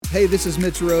Hey, this is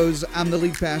Mitch Rose. I'm the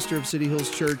lead pastor of City Hills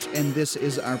Church, and this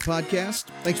is our podcast.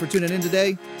 Thanks for tuning in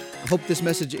today. I hope this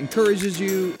message encourages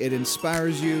you, it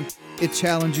inspires you, it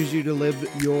challenges you to live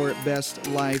your best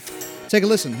life. Take a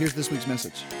listen. Here's this week's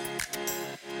message.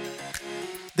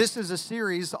 This is a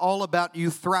series all about you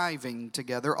thriving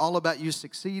together, all about you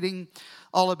succeeding,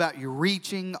 all about you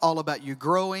reaching, all about you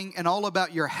growing, and all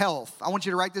about your health. I want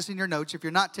you to write this in your notes. If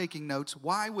you're not taking notes,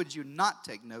 why would you not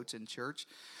take notes in church?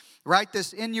 Write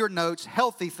this in your notes.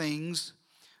 Healthy things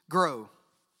grow.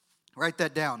 Write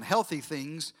that down. Healthy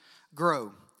things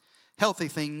grow. Healthy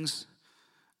things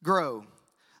grow.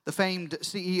 The famed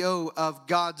CEO of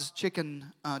God's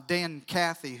Chicken, Dan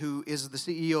Cathy, who is the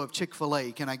CEO of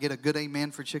Chick-fil-A. Can I get a good amen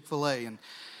for Chick-fil-A? And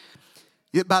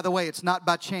by the way, it's not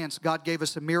by chance. God gave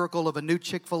us a miracle of a new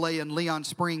Chick-fil-A in Leon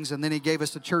Springs, and then He gave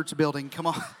us a church building. Come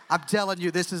on. I'm telling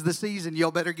you, this is the season. Y'all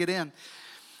better get in.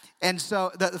 And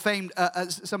so the famed,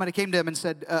 somebody came to him and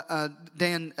said,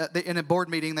 Dan, in a board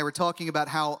meeting, they were talking about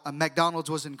how McDonald's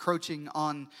was encroaching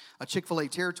on Chick-fil-A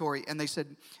territory. And they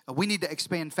said, we need to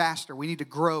expand faster. We need to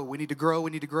grow. We need to grow. We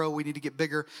need to grow. We need to get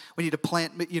bigger. We need to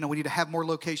plant, we need to have more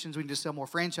locations. We need to sell more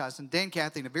franchise. And Dan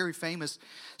Cathy, in a very famous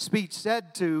speech,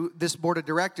 said to this board of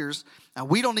directors,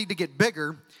 we don't need to get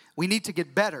bigger. We need to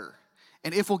get better.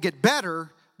 And if we'll get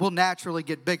better, we'll naturally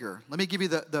get bigger. Let me give you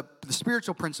the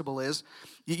spiritual principle is,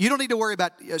 you don't need to worry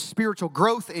about spiritual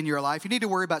growth in your life. You need to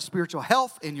worry about spiritual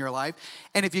health in your life.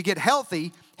 And if you get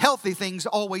healthy, healthy things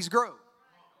always grow.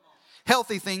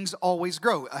 Healthy things always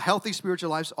grow. A healthy spiritual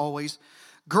life's always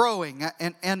growing.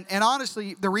 And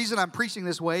honestly, the reason I'm preaching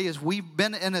this way is we've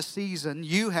been in a season,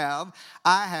 you have,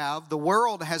 I have, the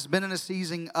world has been in a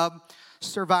season of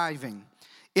surviving.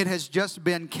 It has just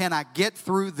been, can I get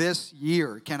through this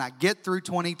year? Can I get through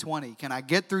 2020? Can I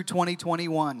get through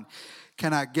 2021?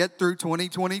 Can I get through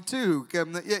 2022?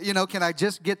 Can I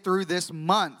just get through this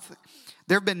month?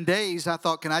 There have been days I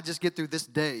thought, can I just get through this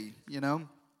day?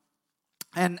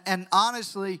 And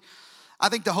honestly, I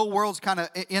think the whole world's kind of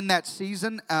in that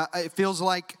season. It feels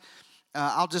like,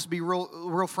 I'll just be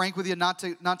real frank with you, not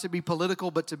to be political,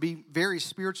 but to be very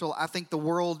spiritual. I think the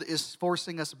world is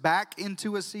forcing us back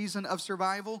into a season of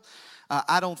survival.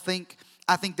 I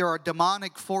think there are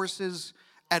demonic forces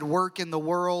at work in the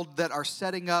world that are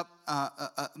setting up,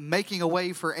 making a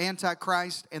way for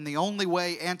Antichrist. And the only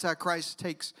way Antichrist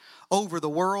takes over the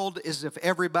world is if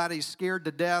everybody's scared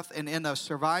to death and in a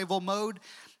survival mode.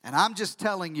 And I'm just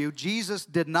telling you, Jesus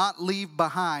did not leave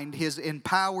behind His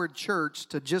empowered church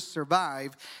to just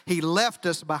survive. He left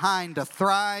us behind to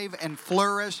thrive and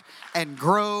flourish and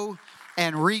grow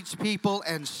and reach people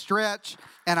and stretch.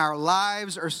 And our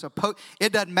lives are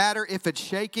it doesn't matter if it's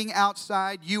shaking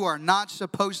outside. You are not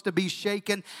supposed to be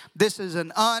shaken. This is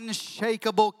an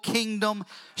unshakable kingdom.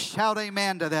 Shout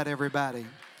amen to that, everybody.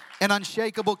 An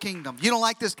unshakable kingdom. You don't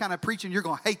like this kind of preaching, you're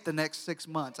going to hate the next 6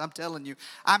 months. I'm telling you,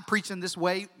 I'm preaching this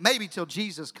way maybe till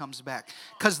Jesus comes back.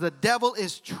 Because the devil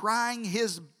is trying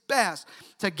his best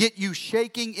to get you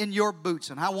shaking in your boots.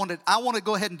 And I want to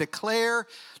go ahead and declare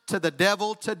to the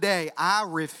devil today, I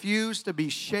refuse to be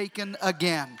shaken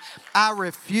again. I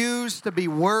refuse to be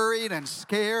worried and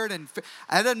scared. And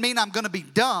that doesn't mean I'm going to be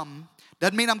dumb.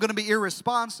 Doesn't mean I'm going to be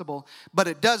irresponsible, but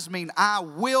it does mean I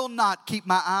will not keep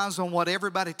my eyes on what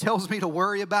everybody tells me to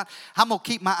worry about. I'm going to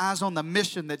keep my eyes on the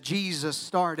mission that Jesus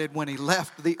started when He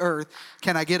left the earth.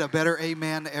 Can I get a better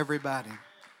amen, everybody?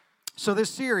 So this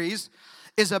series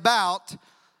is about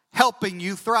helping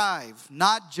you thrive,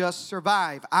 not just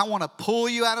survive. I want to pull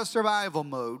you out of survival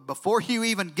mode before you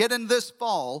even get in this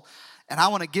fall, and I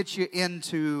want to get you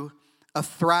into a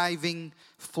thriving,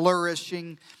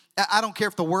 flourishing. I don't care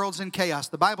if the world's in chaos.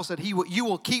 The Bible said you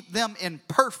will keep them in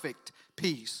perfect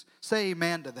peace. Say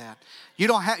amen to that. You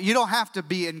don't have to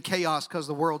be in chaos because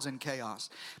the world's in chaos.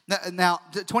 Now,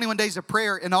 21 days of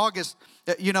prayer in August,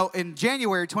 in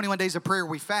January, 21 days of prayer,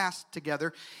 we fast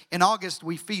together. In August,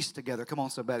 we feast together. Come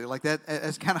on, somebody. Like that,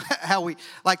 that's kind of how we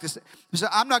like to say. So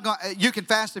I'm not going to, you can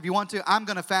fast if you want to. I'm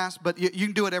going to fast, but you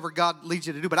can do whatever God leads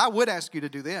you to do. But I would ask you to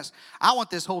do this. I want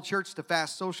this whole church to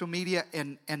fast social media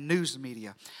and news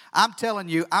media. I'm telling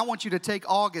you, I want you to take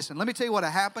August. And let me tell you what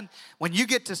happened. When you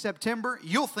get to September,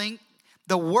 you'll think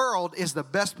the world is the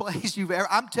best place you've ever.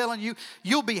 I'm telling you,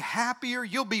 you'll be happier.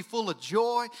 You'll be full of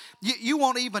joy. You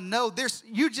won't even know.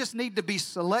 You just need to be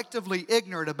selectively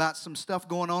ignorant about some stuff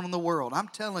going on in the world. I'm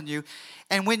telling you.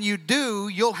 And when you do,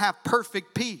 you'll have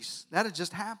perfect peace. That'll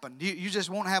just happen. You just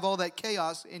won't have all that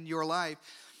chaos in your life.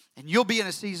 And you'll be in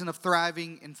a season of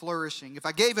thriving and flourishing. If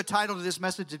I gave a title to this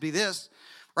message, it'd be this.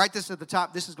 Write this at the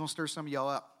top. This is going to stir some of y'all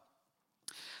up.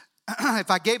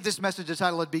 If I gave this message a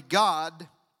title, it'd be God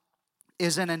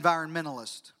is an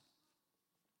environmentalist.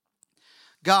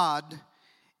 God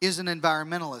is an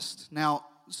environmentalist. Now,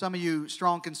 some of you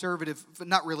strong conservative,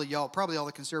 not really y'all, probably all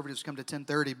the conservatives come to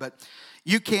 10:30, but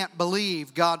you can't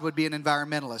believe God would be an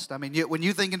environmentalist. I mean, when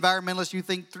you think environmentalist, you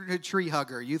think tree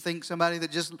hugger. You think somebody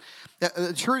that just,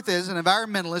 the truth is, an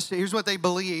environmentalist, here's what they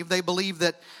believe. They believe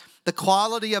that the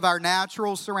quality of our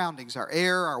natural surroundings, our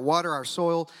air, our water, our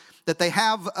soil, that they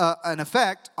have an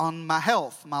effect on my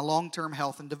health, my long-term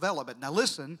health and development. Now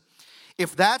listen,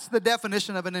 if that's the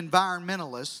definition of an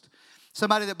environmentalist,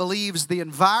 somebody that believes the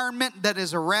environment that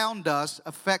is around us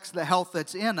affects the health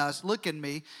that's in us, look at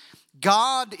me.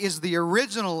 God is the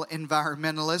original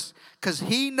environmentalist because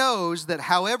He knows that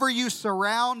however you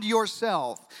surround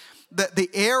yourself, the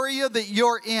area that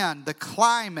you're in, the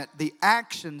climate, the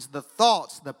actions, the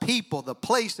thoughts, the people, the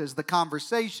places, the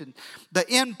conversation, the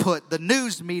input, the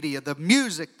news media, the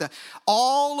music,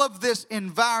 all of this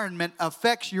environment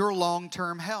affects your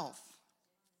long-term health.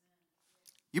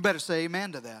 You better say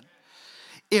amen to that.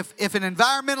 If an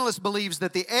environmentalist believes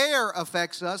that the air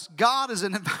affects us, God is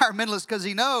an environmentalist because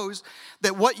He knows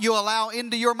that what you allow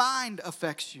into your mind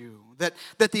affects you. That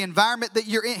the environment that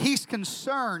you're in, He's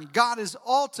concerned. God is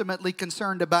ultimately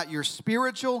concerned about your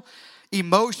spiritual,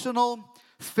 emotional,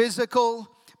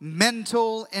 physical,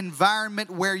 mental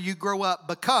environment where you grow up.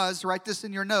 Because, write this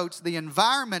in your notes, the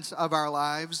environments of our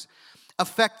lives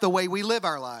affect the way we live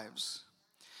our lives.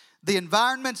 The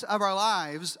environments of our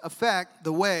lives affect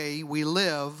the way we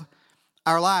live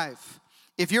our life.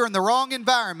 If you're in the wrong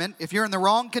environment, if you're in the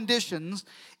wrong conditions,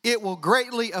 it will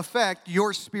greatly affect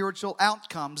your spiritual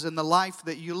outcomes in the life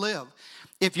that you live.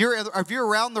 If you're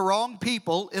around the wrong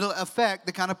people, it'll affect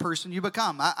the kind of person you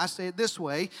become. I say it this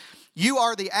way. You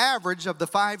are the average of the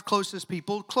 5 closest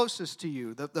people closest to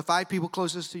you, the 5 people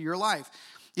closest to your life.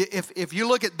 If you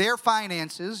look at their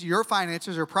finances, your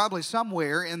finances are probably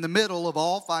somewhere in the middle of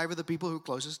all 5 of the people who are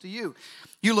closest to you.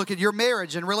 You look at your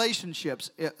marriage and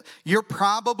relationships, you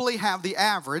probably have the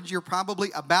average, you're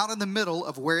probably about in the middle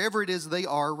of wherever it is they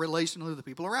are relationally to the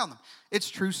people around them. It's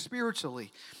true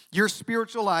spiritually. Your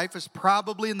spiritual life is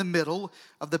probably in the middle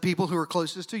of the people who are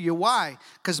closest to you. Why?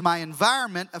 Because my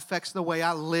environment affects the way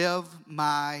I live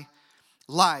my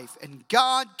life. And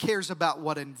God cares about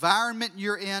what environment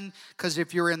you're in, because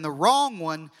if you're in the wrong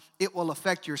one, it will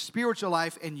affect your spiritual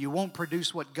life and you won't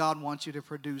produce what God wants you to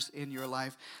produce in your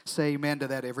life. Say amen to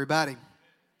that, everybody.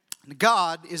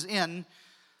 God is into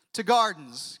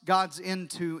gardens. God's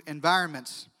into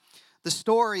environments. The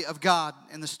story of God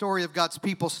and the story of God's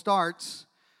people starts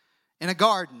in a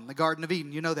garden, the Garden of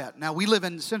Eden. You know that. Now, we live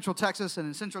in Central Texas, and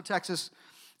in Central Texas,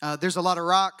 there's a lot of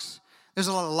rocks. There's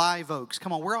a lot of live oaks.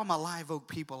 Come on, where are all my live oak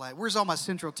people at? Where's all my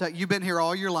Central Tech? You've been here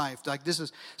all your life. Like, this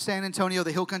is San Antonio,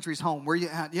 the Hill Country's home. Where you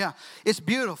at? Yeah, it's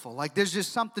beautiful. Like, there's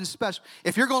just something special.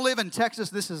 If you're going to live in Texas,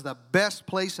 this is the best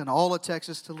place in all of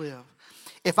Texas to live.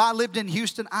 If I lived in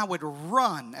Houston, I would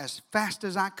run as fast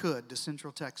as I could to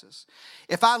Central Texas.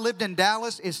 If I lived in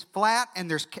Dallas, it's flat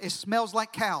and it smells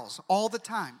like cows all the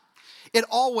time. It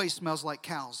always smells like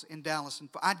cows in Dallas, and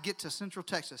I'd get to Central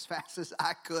Texas as fast as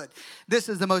I could. This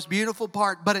is the most beautiful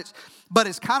part, but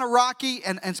it's kind of rocky,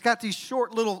 and it's got these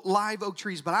short little live oak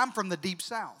trees, but I'm from the deep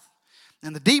south.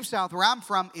 In the deep south where I'm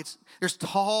from, there's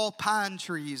tall pine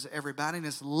trees, everybody, and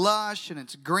it's lush and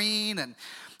it's green, and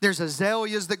there's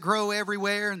azaleas that grow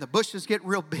everywhere, and the bushes get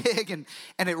real big, and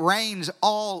it rains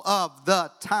all of the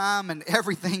time, and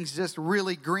everything's just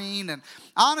really green. And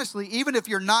honestly, even if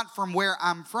you're not from where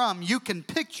I'm from, you can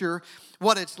picture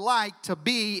what it's like to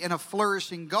be in a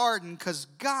flourishing garden, because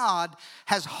God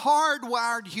has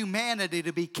hardwired humanity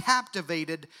to be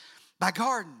captivated by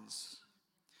gardens.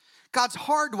 God's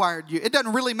hardwired you. It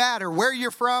doesn't really matter where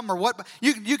you're from or what.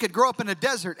 You could grow up in a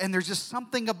desert, and there's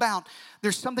something about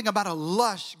a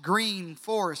lush green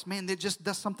forest. Man, that just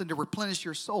does something to replenish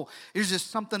your soul. There's just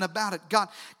something about it.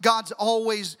 God's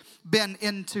always been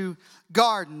into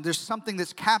garden. There's something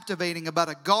that's captivating about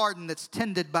a garden that's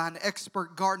tended by an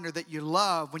expert gardener that you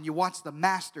love when you watch the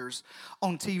Masters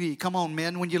on TV. Come on,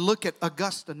 man. When you look at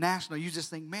Augusta National, you just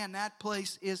think, man, that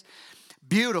place is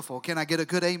beautiful. Can I get a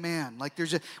good amen? Like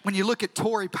when you look at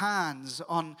Torrey Pines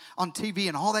on TV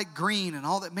and all that green and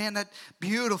all that, man, that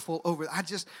beautiful over.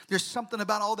 There's something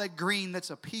about all that green that's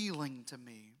appealing to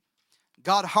me.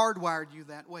 God hardwired you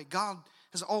that way. God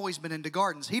has always been into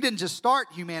gardens. He didn't just start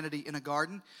humanity in a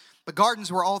garden, but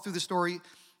gardens were all through the story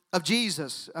of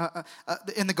Jesus.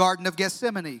 In the Garden of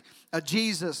Gethsemane,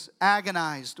 Jesus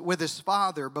agonized with his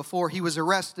Father before he was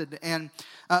arrested and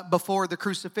before the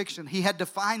crucifixion. He had to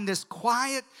find this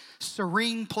quiet,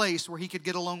 serene place where he could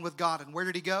get alone with God. And where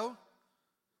did he go?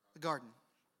 The garden.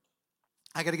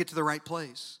 I got to get to the right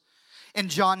place. In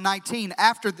John 19,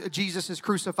 after Jesus is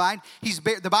crucified,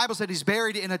 the Bible said he's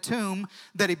buried in a tomb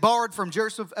that he borrowed from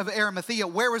Joseph of Arimathea.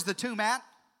 Where was the tomb at?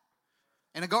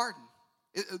 In a garden.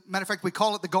 Matter of fact, we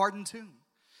call it the garden tomb.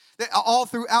 All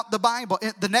throughout the Bible.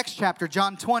 In the next chapter,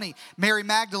 John 20, Mary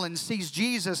Magdalene sees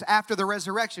Jesus after the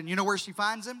resurrection. You know where she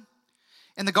finds him?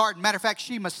 In the garden. Matter of fact,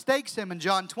 she mistakes him in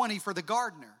John 20 for the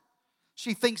gardener.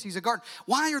 She thinks he's a gardener.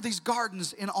 Why are these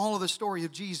gardens in all of the story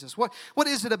of Jesus? What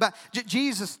is it about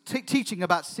Jesus teaching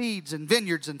about seeds and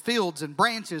vineyards and fields and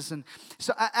branches? And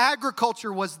so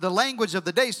agriculture was the language of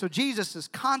the day. So Jesus is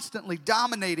constantly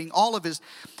dominating all of his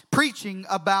preaching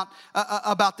about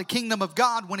the kingdom of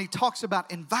God when he talks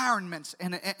about environments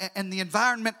and the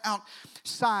environment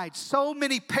outside. So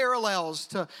many parallels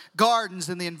to gardens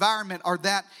and the environment are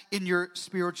that in your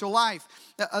spiritual life.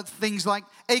 Things like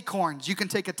acorns. You can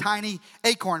take a tiny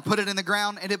acorn, put it in the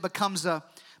ground, and it becomes a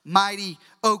mighty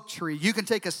oak tree. You can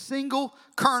take a single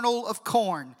kernel of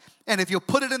corn, and if you'll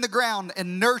put it in the ground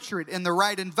and nurture it in the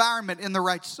right environment, in the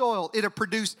right soil, it'll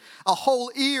produce a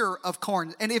whole ear of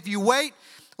corn. And if you wait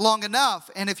long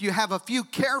enough, and if you have a few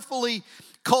carefully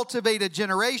cultivated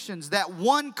generations, that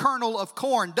one kernel of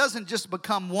corn doesn't just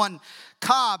become one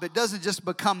cob. It doesn't just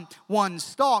become one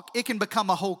stalk. It can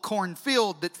become a whole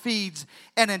cornfield that feeds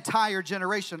an entire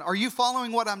generation. Are you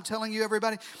following what I'm telling you,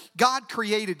 everybody? God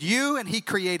created you and he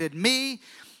created me.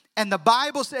 And the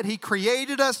Bible said he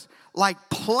created us like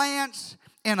plants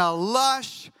in a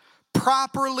lush,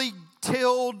 properly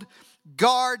tilled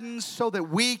garden so that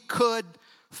we could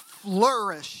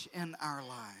flourish in our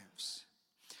lives.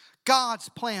 God's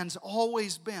plan's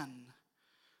always been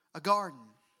a garden.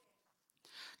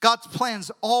 God's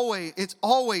plan's it's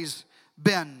always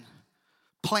been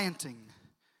planting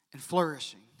and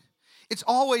flourishing. It's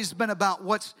always been about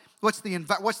what's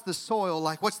the soil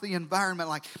like, what's the environment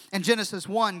like. In Genesis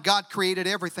 1, God created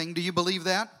everything. Do you believe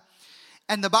that?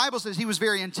 And the Bible says he was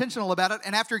very intentional about it.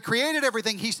 And after he created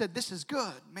everything, he said, this is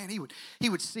good. Man, he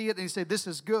would see it and he said, this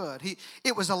is good.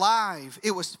 It was alive.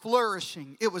 It was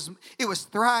flourishing. It was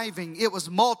thriving. It was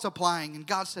multiplying. And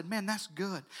God said, man, that's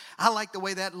good. I like the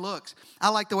way that looks. I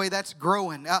like the way that's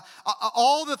growing.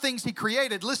 All the things he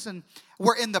created, listen,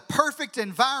 were in the perfect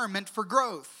environment for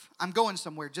growth. I'm going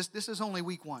somewhere. This is only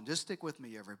week 1. Just stick with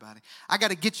me, everybody. I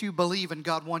got to get you believing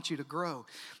God wants you to grow.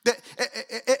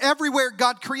 Everywhere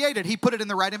God created, he put it in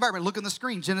the right environment. Look on the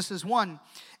screen, Genesis 1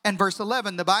 and verse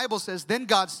 11. The Bible says, then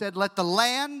God said, let the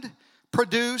land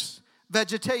produce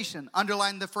vegetation.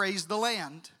 Underline the phrase, the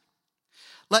land.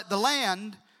 Let the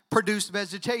land produce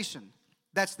vegetation.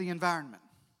 That's the environment.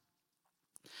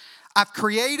 I've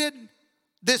created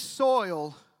this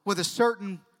soil with a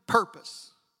certain purpose.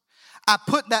 I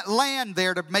put that land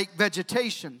there to make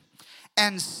vegetation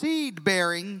and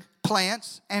seed-bearing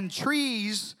plants and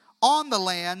trees on the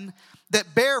land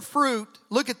that bear fruit,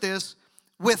 look at this,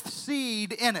 with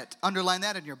seed in it. Underline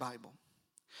that in your Bible.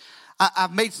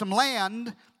 I've made some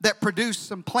land that produced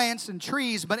some plants and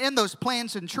trees, but in those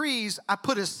plants and trees, I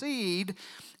put a seed,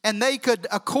 and they could,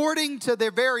 according to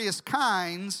their various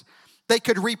kinds, they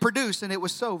could reproduce, and it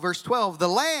was so. Verse 12, the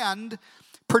land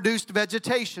produced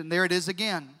vegetation. There it is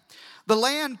again. The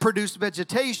land produced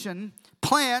vegetation,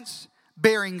 plants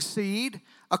bearing seed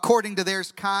according to their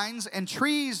kinds, and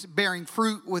trees bearing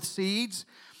fruit with seeds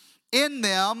in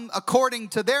them according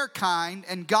to their kind.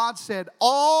 And God said,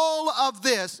 all of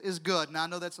this is good. Now, I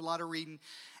know that's a lot of reading,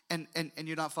 and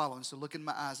you're not following, so look in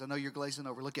my eyes. I know you're glazing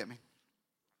over. Look at me.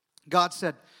 God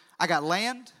said, I got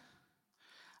land,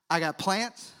 I got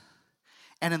plants,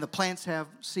 and then the plants have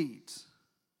seeds.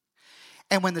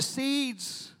 And when the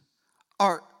seeds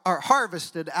are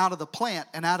harvested out of the plant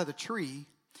and out of the tree,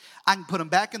 I can put them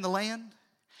back in the land,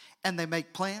 and they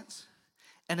make plants,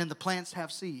 and then the plants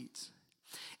have seeds.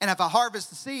 And if I harvest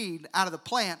the seed out of the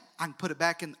plant, I can put it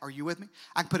back in, are you with me?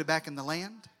 I can put it back in the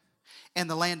land, and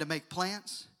the land to make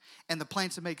plants, and the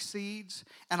plants to make seeds,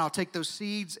 and I'll take those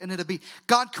seeds, and it'll be,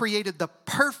 God created the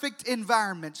perfect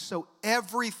environment so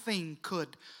everything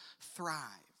could thrive.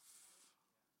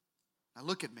 Now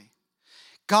look at me.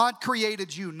 God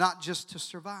created you not just to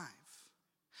survive.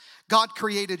 God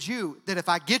created you that if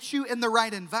I get you in the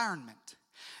right environment,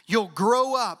 you'll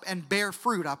grow up and bear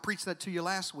fruit. I preached that to you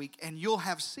last week, and you'll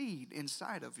have seed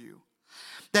inside of you.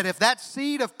 That if that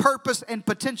seed of purpose and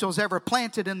potential is ever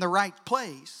planted in the right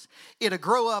place, it'll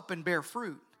grow up and bear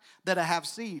fruit. That I have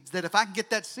seeds. That if I can get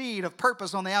that seed of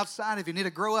purpose on the outside of you,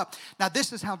 it'll grow up. Now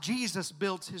this is how Jesus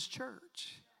builds his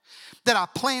church. That I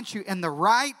plant you in the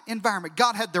right environment.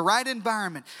 God had the right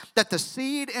environment. That the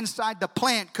seed inside the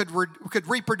plant could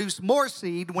reproduce more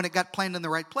seed when it got planted in the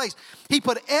right place. He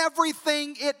put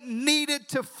everything it needed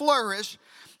to flourish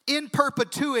in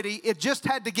perpetuity. It just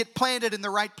had to get planted in the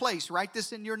right place. Write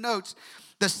this in your notes.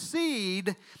 The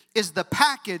seed is the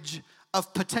package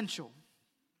of potential.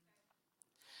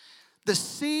 The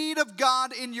seed of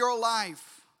God in your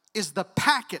life is the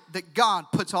packet that God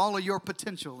puts all of your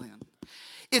potential in.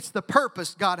 It's the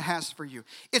purpose God has for you.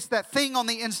 It's that thing on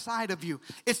the inside of you.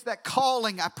 It's that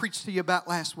calling I preached to you about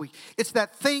last week. It's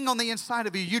that thing on the inside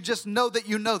of you. You just know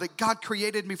that God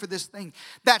created me for this thing.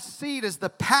 That seed is the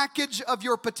package of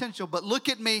your potential. But look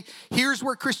at me. Here's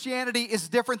where Christianity is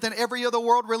different than every other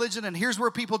world religion, and here's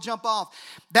where people jump off.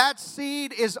 That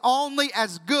seed is only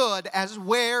as good as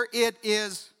where it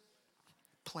is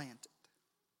planted.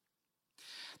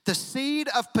 The seed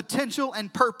of potential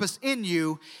and purpose in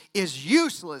you is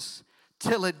useless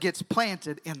till it gets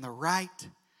planted in the right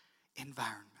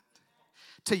environment.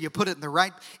 Till you put it in the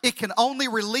right, it can only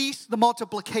release the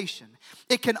multiplication.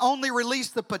 It can only release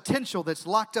the potential that's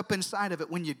locked up inside of it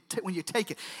when you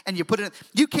take it and you put it in.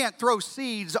 You can't throw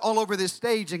seeds all over this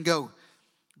stage and go,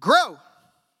 grow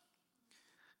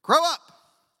up.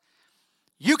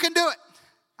 You can do it.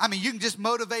 I mean, you can just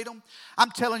motivate them. I'm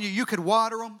telling you, you could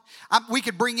water them. We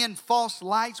could bring in false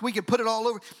lights. We could put it all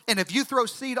over. And if you throw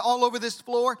seed all over this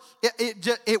floor,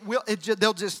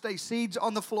 they'll just stay seeds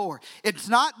on the floor. It's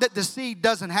not that the seed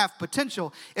doesn't have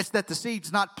potential. It's that the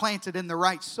seed's not planted in the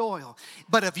right soil.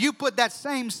 But if you put that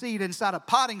same seed inside a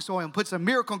potting soil and put some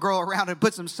Miracle-Gro around it, and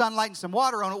put some sunlight and some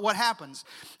water on it, what happens?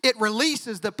 It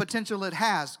releases the potential it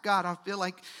has. God, I feel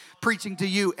like preaching to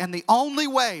you. And the only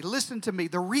way, listen to me,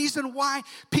 the reason why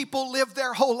people live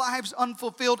their whole lives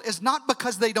unfulfilled is not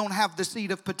because they don't have the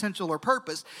seed of potential or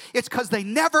purpose. It's because they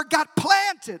never got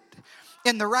planted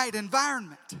in the right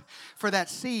environment for that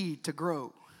seed to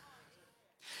grow.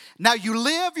 Now you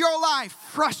live your life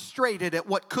frustrated at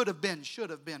what could have been,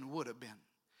 should have been, would have been.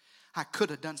 I could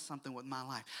have done something with my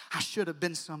life. I should have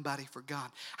been somebody for God.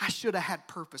 I should have had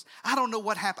purpose. I don't know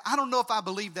what happened. I don't know if I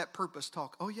believe that purpose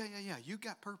talk. Oh, yeah. You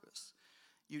got purpose.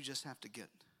 You just have to get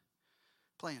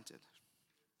planted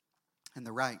in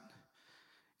the right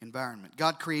environment.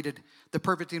 God created the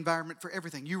perfect environment for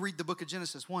everything. You read the book of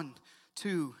Genesis 1,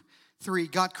 2, 3.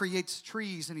 God creates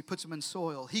trees and he puts them in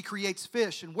soil. He creates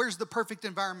fish. And where's the perfect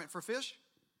environment for fish?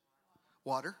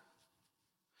 Water.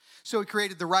 So he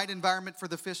created the right environment for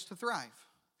the fish to thrive.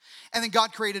 And then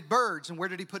God created birds. And where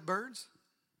did he put birds?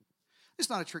 It's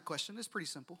not a trick question. It's pretty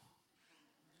simple.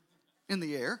 In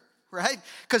the air, right?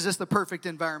 Because it's the perfect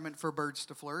environment for birds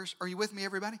to flourish. Are you with me,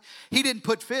 everybody? He didn't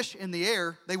put fish in the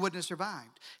air. They wouldn't have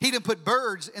survived. He didn't put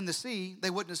birds in the sea. They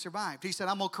wouldn't have survived. He said,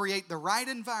 I'm going to create the right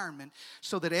environment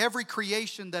so that every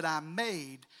creation that I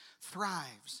made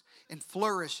thrives and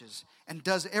flourishes and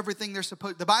does everything they're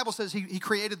supposed. The Bible says he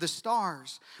created the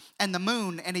stars and the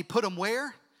moon, and he put them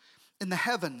where? In the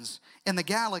heavens, in the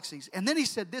galaxies. And then he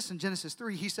said this in Genesis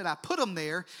 3. He said, I put them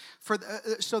there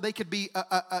so they could be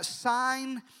a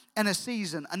sign and a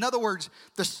season. In other words,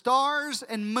 the stars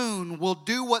and moon will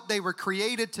do what they were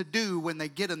created to do when they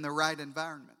get in the right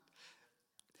environment.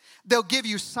 They'll give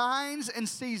you signs and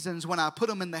seasons when I put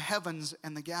them in the heavens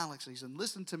and the galaxies. And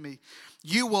listen to me,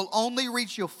 you will only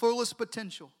reach your fullest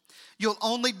potential. You'll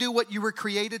only do what you were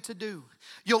created to do.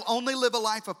 You'll only live a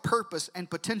life of purpose and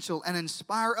potential and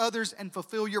inspire others and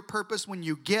fulfill your purpose when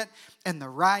you get in the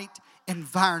right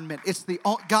environment.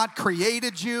 God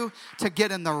created you to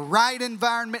get in the right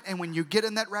environment, and when you get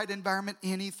in that right environment,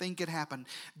 anything could happen.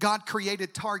 God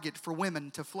created Target for women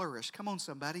to flourish. Come on,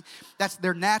 somebody. That's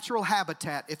their natural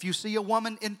habitat. If you see a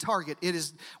woman in Target, it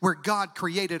is where God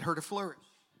created her to flourish.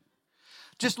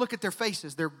 Just look at their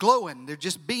faces. They're glowing. They're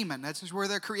just beaming. That's just where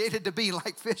they're created to be,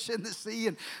 like fish in the sea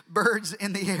and birds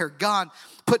in the air. God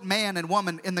put man and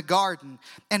woman in the garden,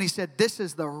 and he said, this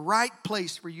is the right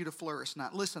place for you to flourish.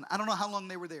 Now, listen, I don't know how long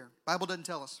they were there. Bible doesn't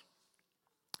tell us.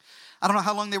 I don't know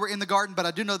how long they were in the garden, but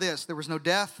I do know this. There was no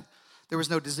death. There was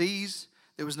no disease.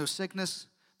 There was no sickness.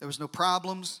 There was no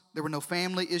problems. There were no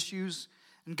family issues.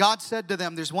 And God said to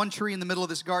them, there's one tree in the middle of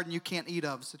this garden you can't eat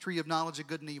of. It's the tree of knowledge of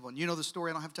good and evil. And you know the story.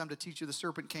 I don't have time to teach you. The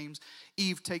serpent came.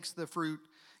 Eve takes the fruit,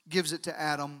 gives it to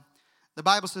Adam. The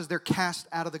Bible says they're cast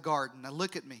out of the garden. Now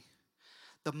look at me.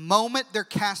 The moment they're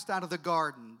cast out of the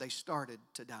garden, they started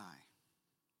to die.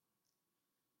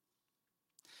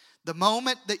 The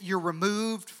moment that you're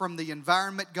removed from the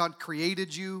environment God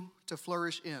created you to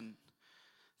flourish in,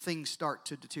 things start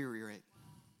to deteriorate.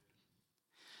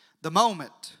 The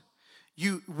moment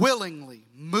you willingly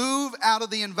move out of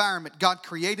the environment God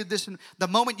created this. The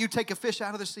moment you take a fish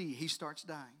out of the sea, he starts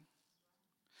dying.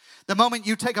 The moment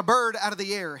you take a bird out of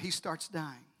the air, he starts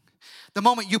dying. The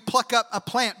moment you pluck up a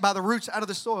plant by the roots out of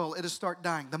the soil, it'll start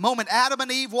dying. The moment Adam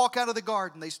and Eve walk out of the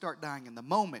garden, they start dying. And the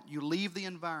moment you leave the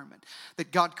environment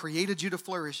that God created you to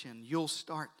flourish in, you'll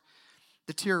start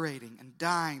deteriorating and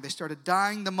dying. They started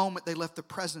dying the moment they left the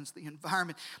presence, the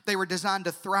environment. They were designed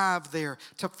to thrive there,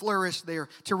 to flourish there,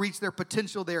 to reach their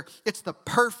potential there. It's the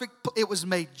perfect, it was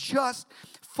made just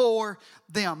for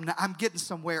them. Now, I'm getting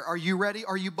somewhere. Are you ready?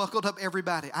 Are you buckled up,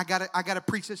 everybody? I gotta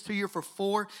preach this to you for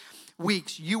 4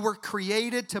 weeks. You were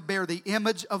created to bear the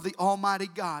image of the Almighty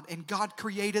God, and God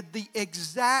created the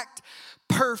exact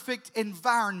perfect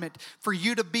environment for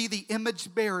you to be the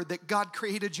image bearer that God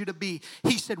created you to be.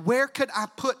 He said, where could I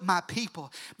put my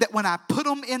people that when I put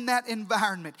them in that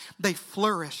environment, they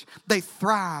flourish, they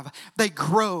thrive, they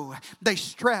grow, they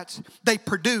stretch, they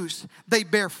produce, they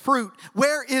bear fruit?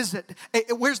 Where is it?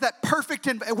 Where's that perfect,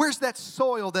 where's that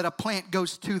soil that a plant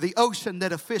goes to, the ocean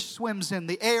that a fish swims in,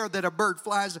 the air that a bird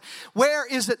flies in? Where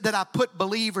is it that I put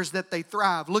believers that they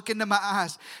thrive? Look into my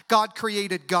eyes. God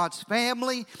created God's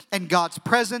family and God's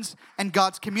presence and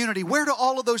God's community. Where do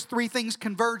all of those 3 things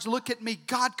converge? Look at me.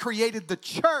 God created the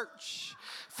church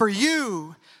for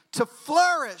you to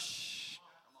flourish.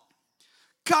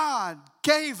 God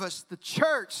gave us the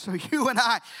church so you and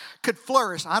I could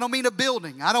flourish. I don't mean a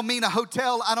building. I don't mean a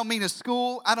hotel. I don't mean a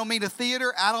school. I don't mean a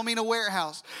theater. I don't mean a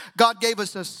warehouse. God gave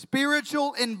us a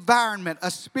spiritual environment,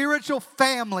 a spiritual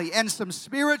family, and some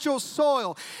spiritual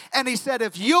soil. And He said,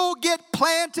 if you'll get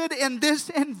planted in this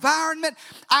environment,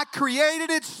 I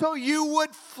created it so you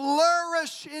would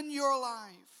flourish in your life.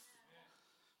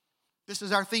 This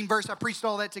is our theme verse. I preached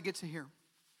all that to get to here.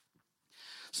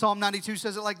 Psalm 92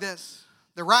 says it like this.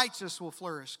 The righteous will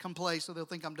flourish. Come play so they'll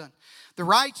think I'm done. The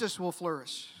righteous will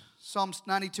flourish. Psalms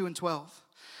 92 and 12.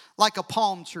 Like a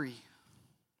palm tree.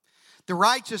 The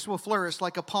righteous will flourish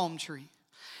like a palm tree.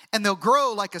 And they'll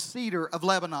grow like a cedar of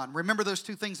Lebanon. Remember those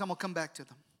 2 things. I'm going to come back to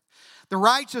them. The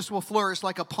righteous will flourish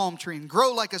like a palm tree and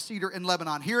grow like a cedar in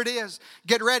Lebanon. Here it is.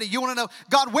 Get ready. You want to know,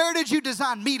 God, where did you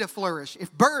design me to flourish?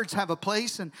 If birds have a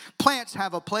place and plants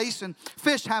have a place and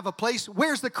fish have a place,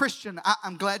 where's the Christian?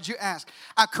 I'm glad you asked.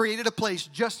 I created a place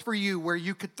just for you where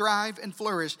you could thrive and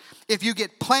flourish. If you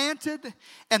get planted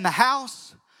in the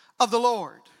house of the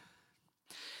Lord,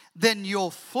 then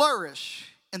you'll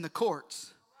flourish in the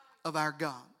courts of our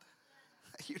God.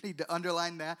 You need to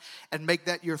underline that and make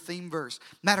that your theme verse.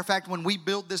 Matter of fact, when we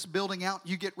build this building out,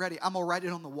 you get ready. I'm going to write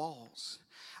it on the walls.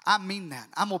 I mean that.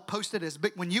 I'm going to post it as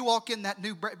big. When you walk in that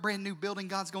new, brand new building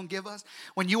God's going to give us,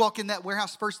 when you walk in that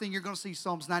warehouse, first thing you're going to see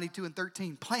Psalms 92 and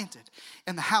 13. Planted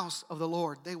in the house of the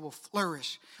Lord, they will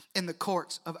flourish in the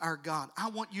courts of our God.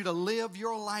 I want you to live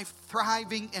your life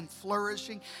thriving and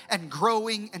flourishing and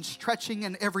growing and stretching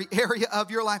in every area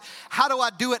of your life. How do I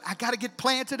do it? I got to get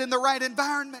planted in the right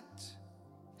environment.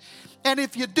 And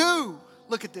if you do,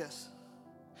 look at this,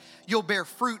 you'll bear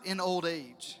fruit in old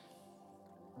age.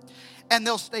 And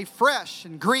they'll stay fresh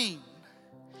and green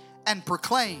and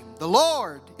proclaim, the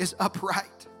Lord is upright.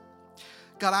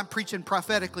 God, I'm preaching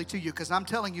prophetically to you because I'm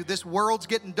telling you this world's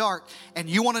getting dark, and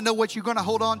you want to know what you're going to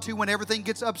hold on to when everything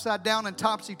gets upside down and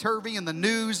topsy-turvy and the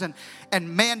news and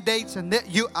mandates and that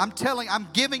I'm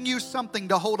giving you something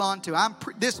to hold on to.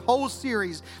 This whole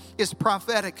series is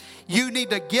prophetic. You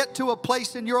need to get to a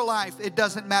place in your life. It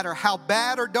doesn't matter how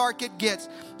bad or dark it gets.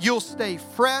 You'll stay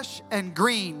fresh and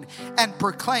green and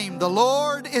proclaim, the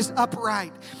Lord is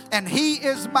upright and He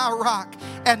is my rock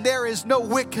and there is no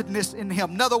wickedness in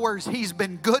Him. In other words, He's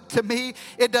been good to me.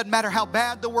 It doesn't matter how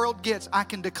bad the world gets. I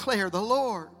can declare the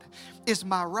Lord is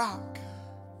my rock.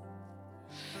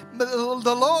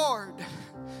 The Lord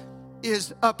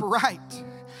is upright.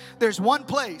 There's one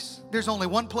place, there's only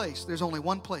one place, there's only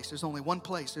one place, there's only one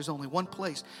place, there's only one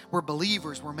place where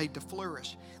believers were made to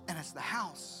flourish, and it's the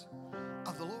house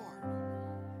of the Lord.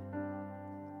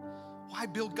 Why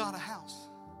build God a house?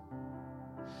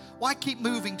 Why keep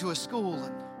moving to a school?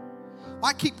 And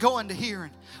why keep going to here?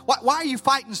 And why are you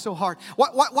fighting so hard?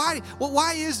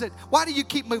 Why is it? Why do you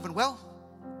keep moving? Well,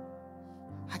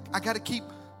 I got to keep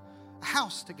a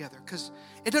house together because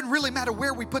it doesn't really matter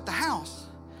where we put the house.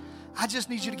 I just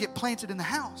need you to get planted in the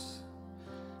house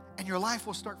and your life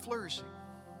will start flourishing.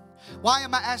 Why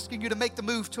am I asking you to make the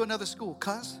move to another school?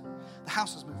 Because the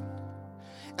house is moving.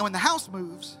 And when the house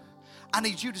moves, I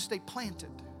need you to stay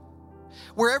planted.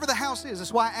 Wherever the house is.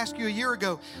 That's why I asked you a year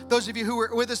ago. Those of you who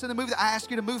were with us in the move, I asked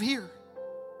you to move here.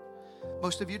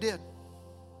 Most of you did.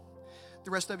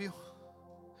 The rest of you?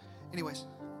 Anyways.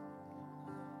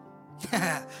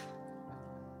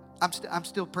 I'm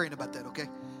still praying about that, okay?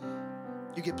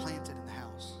 You get planted in the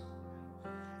house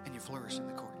and you flourish in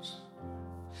the courts.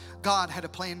 God had a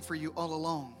plan for you all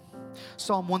along.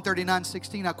 Psalm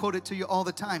 139:16, I quote it to you all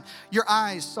the time. Your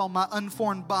eyes saw my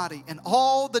unformed body, and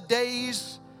all the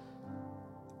days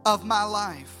of my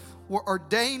life were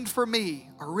ordained for me,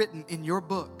 are written in your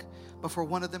book before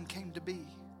one of them came to be.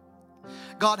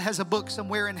 God has a book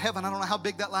somewhere in heaven. I don't know how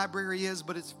big that library is,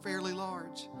 but it's fairly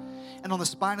large. And on the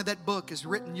spine of that book is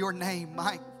written your name,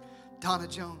 Mike Donna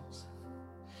Jones.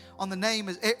 On the name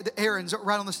is Aaron's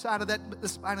right on the side of the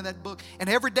spine of that book. And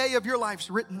every day of your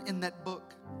life's written in that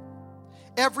book.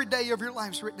 Every day of your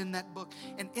life's written in that book.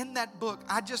 And in that book,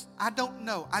 I don't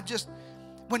know.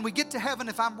 When we get to heaven,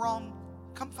 if I'm wrong,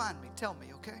 come find me. Tell me,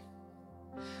 okay?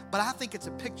 But I think it's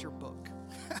a picture book.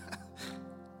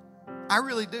 I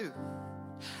really do.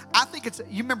 I think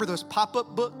you remember those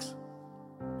pop-up books?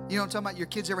 You know what I'm talking about? Your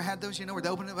kids ever had those? You know where they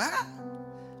open it?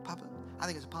 Pop-up. I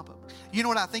think it's a pop-up. You know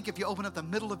what I think if you open up the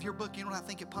middle of your book, you know what I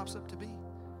think it pops up to be?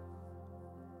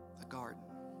 A garden.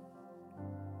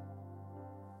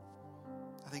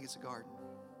 I think it's a garden.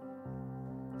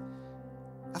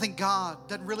 I think God,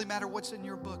 doesn't really matter what's in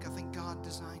your book, I think God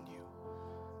designed you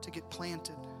to get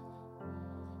planted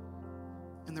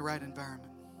in the right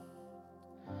environment.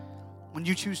 When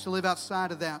you choose to live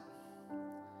outside of that,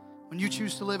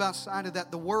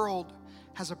 the world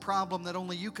has a problem that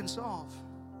only you can solve.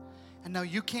 And now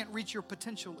you can't reach your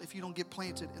potential if you don't get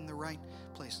planted in the right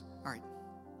place. All right,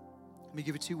 let me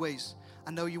give you 2 ways.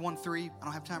 I know you want 3. I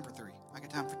don't have time for 3. I got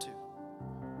time for 2.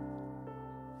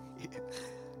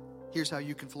 Here's how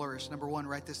you can flourish. Number 1,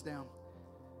 write this down.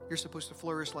 You're supposed to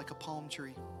flourish like a palm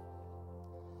tree.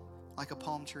 Like a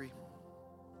palm tree.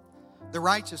 The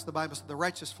righteous, the Bible says, the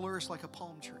righteous flourish like a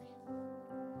palm tree.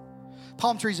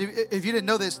 Palm trees, if you didn't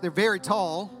know this, they're very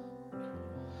tall,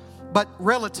 but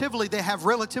they have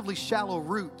relatively shallow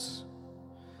roots.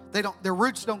 Their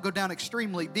roots don't go down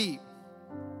extremely deep.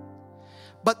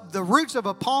 But the roots of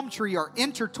a palm tree are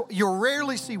intertwined. You'll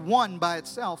rarely see one by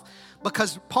itself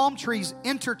because palm trees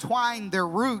intertwine their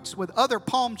roots with other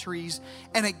palm trees,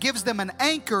 and it gives them an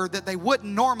anchor that they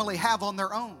wouldn't normally have on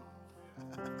their own.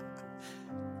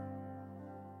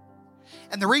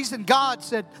 And the reason God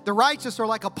said the righteous are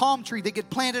like a palm tree that get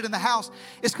planted in the house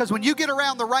is because when you get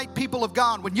around the right people of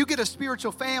God, when you get a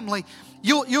spiritual family,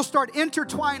 you'll start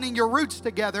intertwining your roots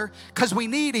together because we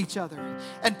need each other.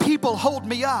 And people hold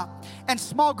me up. And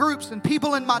small groups and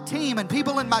people in my team and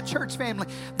people in my church family,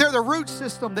 they're the root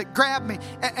system that grab me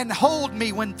and hold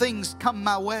me when things come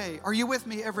my way. Are you with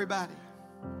me, everybody?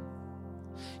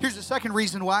 Here's the second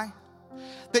reason why.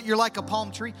 That you're like a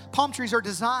palm tree. Palm trees are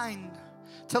designed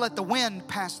to let the wind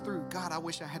pass through. God, I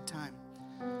wish I had time.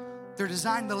 They're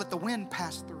designed to let the wind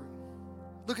pass through.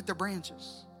 Look at their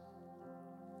branches.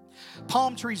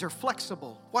 Palm trees are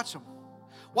flexible. Watch them.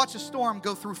 Watch a storm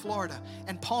go through Florida,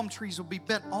 and palm trees will be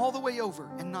bent all the way over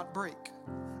and not break.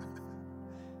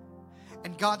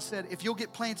 And God said, if you'll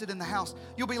get planted in the house,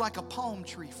 you'll be like a palm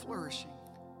tree flourishing.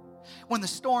 When the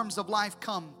storms of life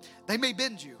come, they may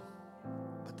bend you,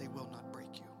 but they will not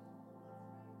break you.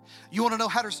 You want to know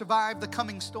how to survive the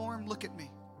coming storm? Look at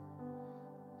me.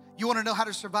 You want to know how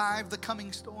to survive the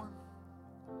coming storm?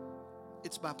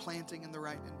 It's by planting in the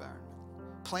right environment.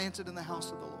 Planted in the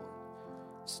house of the Lord.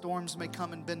 Storms may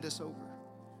come and bend us over,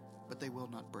 but they will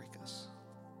not break us.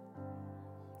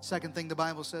 Second thing the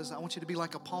Bible says, I want you to be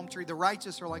like a palm tree. The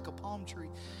righteous are like a palm tree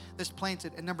that's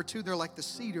planted. And number 2, they're like the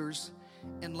cedars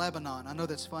in Lebanon. I know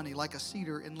that's funny, like a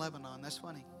cedar in Lebanon. That's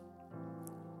funny.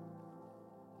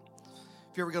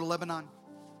 If you ever go to Lebanon,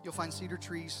 you'll find cedar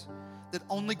trees that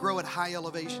only grow at high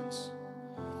elevations.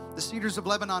 The cedars of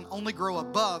Lebanon only grow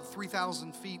above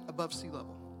 3,000 feet above sea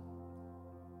level.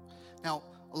 Now,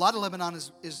 a lot of Lebanon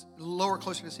is lower,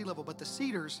 closer to sea level, but the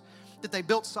cedars that they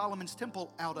built Solomon's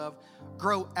temple out of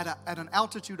grow at an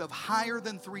altitude of higher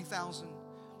than 3,000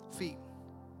 feet.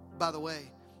 By the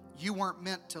way, you weren't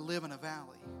meant to live in a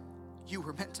valley. You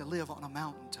were meant to live on a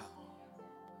mountaintop.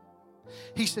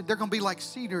 He said they're going to be like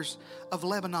cedars of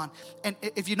Lebanon. And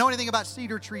if you know anything about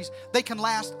cedar trees, they can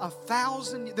last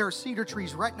 1,000. There are cedar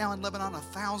trees right now in Lebanon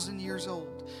 1,000 years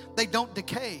old. They don't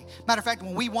decay. Matter of fact,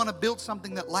 when we want to build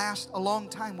something that lasts a long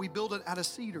time, we build it out of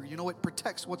cedar. You know, it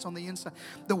protects what's on the inside.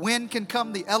 The wind can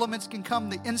come, the elements can come,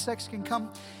 the insects can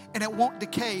come, and it won't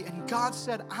decay. And God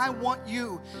said, I want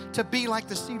you to be like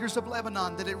the cedars of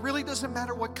Lebanon, that it really doesn't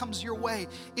matter what comes your way.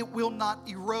 It will not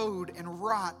erode and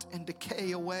rot and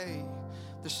decay away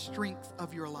the strength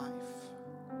of your life.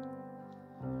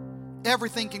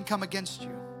 Everything can come against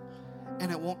you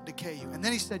and it won't decay you. And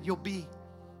then he said, you'll be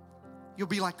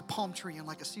like a palm tree and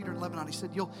like a cedar in Lebanon. He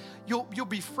said, you'll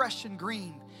be fresh and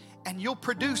green and you'll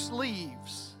produce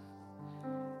leaves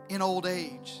in old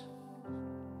age.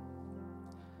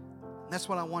 And that's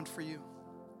what I want for you.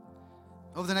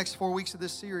 Over the next 4 weeks of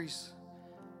this series,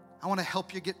 I want to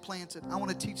help you get planted. I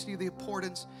want to teach you the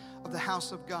importance of the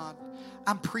house of God.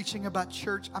 I'm preaching about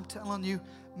church. I'm telling you,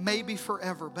 maybe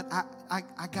forever, but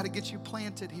I got to get you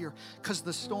planted here because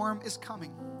the storm is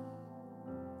coming.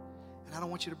 And I don't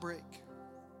want you to break.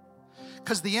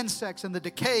 Because the insects and the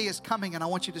decay is coming, and I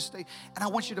want you to stay. And I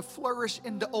want you to flourish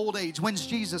into old age. When's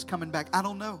Jesus coming back? I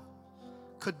don't know.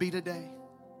 Could be today.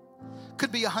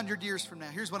 Could be 100 years from now.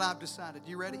 Here's what I've decided.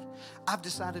 You ready? I've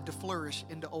decided to flourish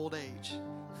into old age.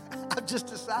 I've just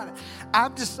decided.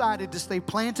 I've decided to stay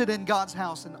planted in God's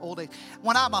house in old age.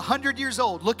 When I'm 100 years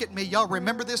old, look at me. Y'all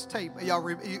remember this tape.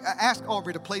 Ask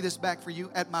Aubrey to play this back for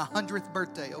you at my 100th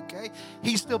birthday, okay?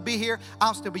 He'll still be here.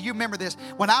 I'll still be. You remember this.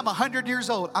 When I'm 100 years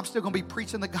old, I'm still going to be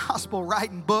preaching the gospel,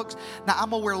 writing books. Now,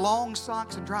 I'm going to wear long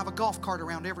socks and drive a golf cart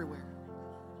around everywhere.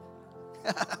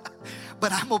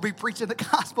 But I'm going to be preaching the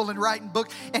gospel and writing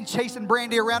books and chasing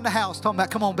Brandy around the house, talking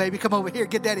about, come on, baby, come over here,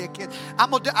 get daddy a kid.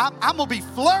 I'm going to be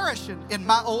flourishing in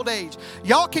my old age.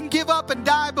 Y'all can give up and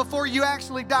die before you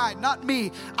actually die, not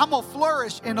me. I'm going to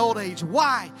flourish in old age.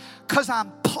 Why? Because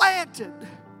I'm planted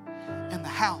in the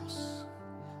house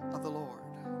of the Lord.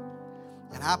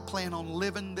 And I plan on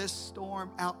living this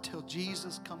storm out till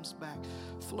Jesus comes back,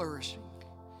 flourishing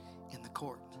in the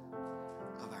court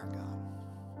of our God.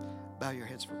 Bow your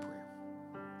heads for prayer.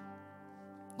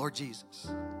 Lord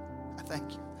Jesus, I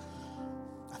thank you.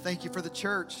 I thank you for the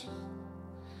church.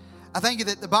 I thank you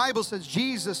that the Bible says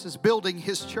Jesus is building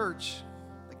his church.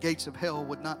 The gates of hell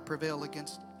would not prevail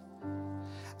against it.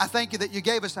 I thank you that you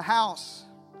gave us a house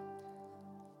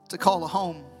to call a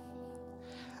home.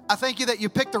 I thank you that you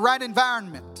picked the right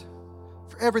environment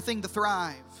for everything to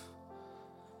thrive.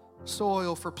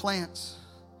 Soil for plants,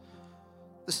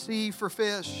 the sea for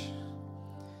fish,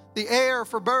 the air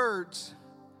for birds,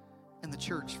 and the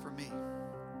church for me.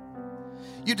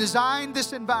 You designed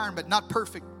this environment, not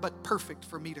perfect, but perfect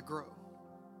for me to grow.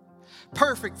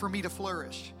 Perfect for me to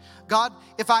flourish. God,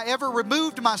 if I ever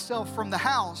removed myself from the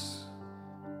house,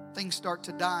 things start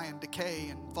to die and decay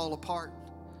and fall apart.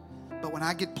 But when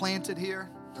I get planted here,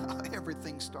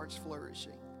 everything starts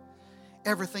flourishing.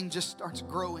 Everything just starts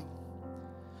growing.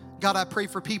 God, I pray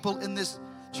for people in this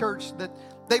church that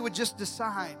they would just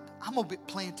decide, I'm going to be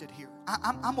planted here.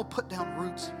 I'm going to put down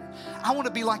roots here. I want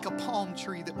to be like a palm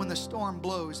tree that when the storm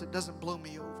blows, it doesn't blow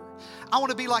me over. I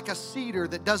want to be like a cedar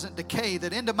that doesn't decay,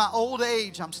 that into my old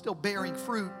age, I'm still bearing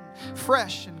fruit, and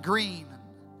fresh and green.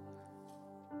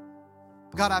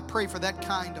 God, I pray for that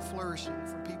kind of flourishing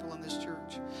from people in this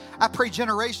church. I pray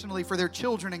generationally for their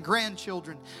children and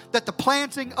grandchildren, that the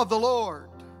planting of the Lord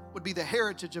would be the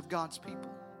heritage of God's people.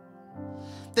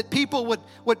 That people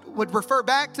would refer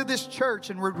back to this church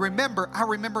and would remember, I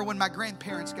remember when my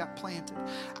grandparents got planted.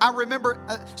 I remember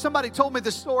somebody told me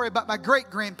the story about my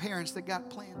great-grandparents that got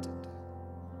planted.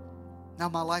 Now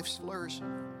my life's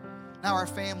flourishing. Now our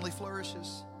family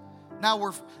flourishes. Now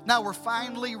we're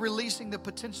finally releasing the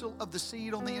potential of the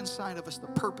seed on the inside of us, the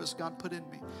purpose God put in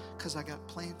me, because I got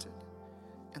planted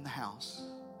in the house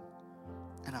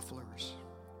and I flourish.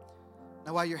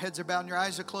 Now while your heads are bowed and your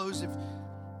eyes are closed,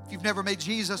 if you've never made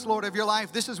Jesus Lord of your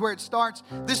life, this is where it starts.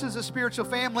 This is a spiritual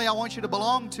family I want you to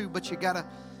belong to, but you gotta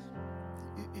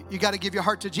give your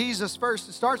heart to Jesus first.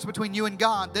 It starts between you and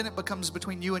God, then it becomes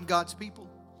between you and God's people.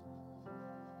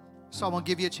 So I'm gonna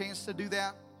give you a chance to do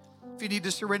that. If you need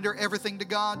to surrender everything to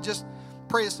God, just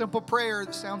pray a simple prayer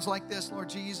that sounds like this. Lord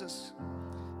Jesus,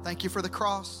 thank you for the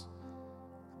cross.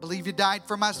 I believe you died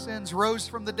for my sins, rose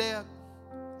from the dead.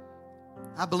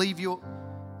 I believe you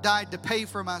died to pay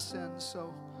for my sins,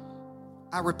 so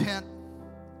I repent.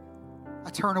 I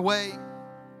turn away.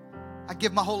 I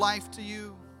give my whole life to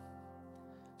you.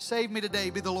 Save me today.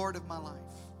 Be the Lord of my life.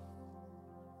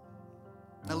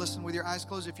 Now listen, with your eyes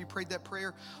closed, if you prayed that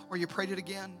prayer or you prayed it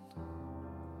again,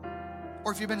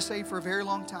 or if you've been saved for a very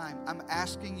long time, I'm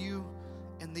asking you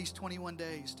in these 21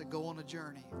 days to go on a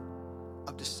journey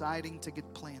of deciding to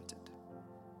get planted.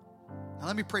 Now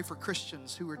let me pray for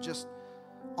Christians who are just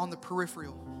on the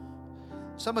peripheral.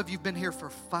 Some of you have been here for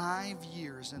 5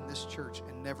 years in this church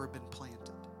and never been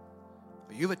planted.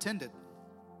 Well, you've attended.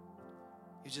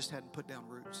 You just hadn't put down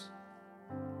roots.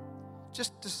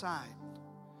 Just decide.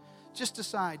 Just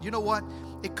decide. You know what?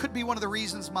 It could be one of the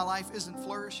reasons my life isn't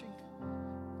flourishing.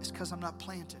 It's because I'm not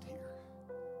planted here.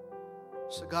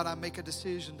 So God, I make a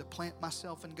decision to plant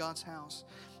myself in God's house.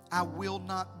 I will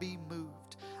not be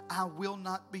moved. I will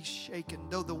not be shaken.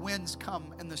 Though the winds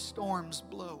come and the storms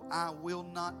blow, I will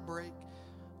not break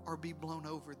or be blown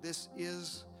over. This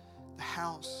is the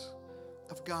house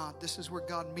of God. This is where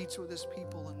God meets with his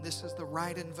people, and this is the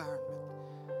right environment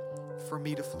for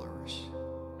me to flourish.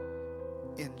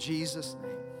 In Jesus'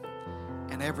 name,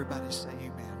 And everybody say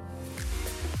amen.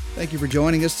 Thank you for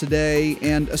joining us today,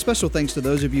 and a special thanks to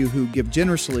those of you who give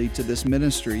generously to this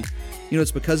ministry. You know,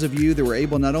 it's because of you that we're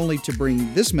able not only to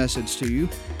bring this message to you,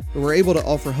 but we're able to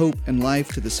offer hope and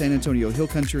life to the San Antonio Hill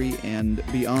Country and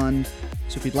beyond.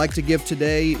 So if you'd like to give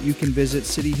today, you can visit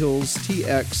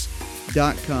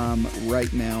cityhillstx.com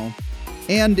right now.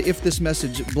 And if this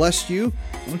message blessed you,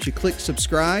 why don't you click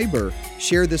subscribe or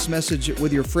share this message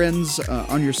with your friends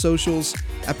on your socials.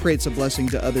 I pray it's a blessing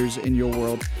to others in your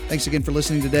world. Thanks again for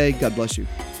listening today. God bless you.